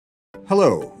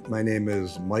Hello, my name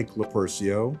is Mike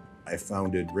Lopercio. I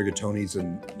founded RigaTony's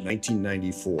in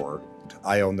 1994.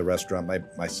 I own the restaurant.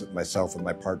 Myself and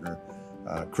my partner,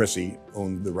 Chrissy,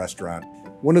 own the restaurant.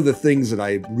 One of the things that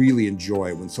I really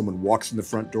enjoy when someone walks in the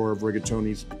front door of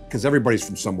RigaTony's, because everybody's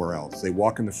from somewhere else, they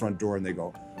walk in the front door and they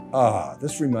go,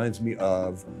 this reminds me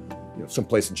of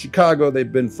someplace in Chicago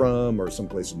they've been from, or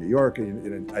someplace in New York.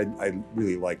 And I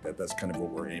really like that. That's kind of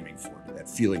what we're aiming for, that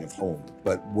feeling of home.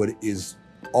 But what is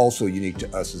also unique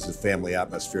to us is the family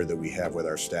atmosphere that we have with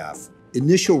our staff.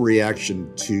 Initial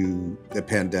reaction to the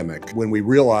pandemic, when we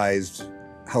realized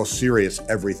how serious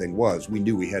everything was, we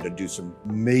knew we had to do some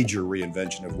major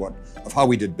reinvention of how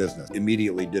we did business.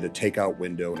 Immediately did a takeout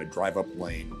window and a drive-up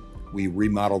lane. We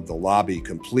remodeled the lobby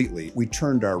completely. We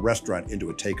turned our restaurant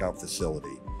into a takeout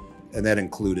facility, and that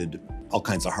included all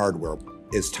kinds of hardware.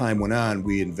 As time went on,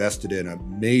 we invested in a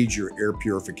major air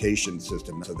purification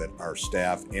system so that our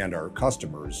staff and our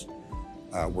customers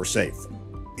were safe.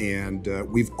 And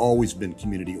we've always been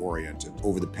community oriented.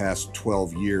 Over the past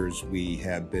 12 years, we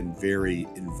have been very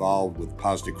involved with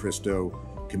Paz de Cristo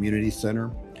Community Center,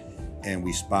 and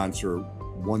we sponsor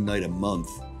one night a month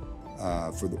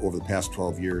over the past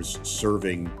 12 years,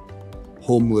 serving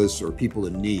homeless or people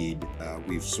in need.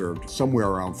 We've served somewhere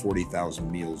around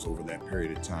 40,000 meals over that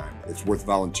period of time. It's worth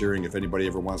volunteering. If anybody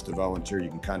ever wants to volunteer, you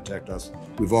can contact us.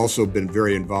 We've also been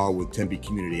very involved with Tempe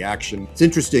Community Action. It's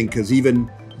interesting because even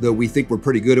though we think we're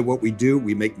pretty good at what we do,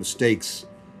 we make mistakes.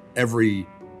 Every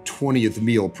 20th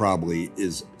meal probably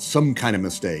is some kind of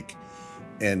mistake.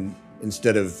 And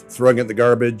instead of throwing it in the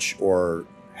garbage or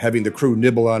having the crew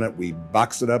nibble on it, we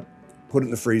box it up, put it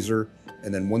in the freezer,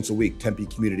 and then once a week, Tempe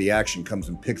Community Action comes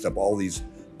and picks up all these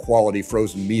quality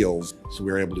frozen meals. So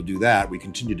we were able to do that. We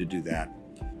continue to do that.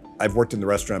 I've worked in the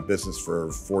restaurant business for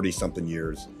 40-something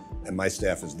years, and my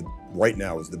staff right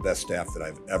now is the best staff that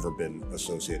I've ever been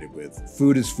associated with.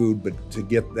 Food is food, but to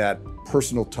get that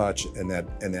personal touch and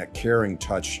that caring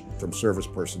touch from service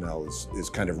personnel is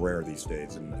kind of rare these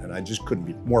days, and I just couldn't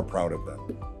be more proud of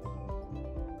them.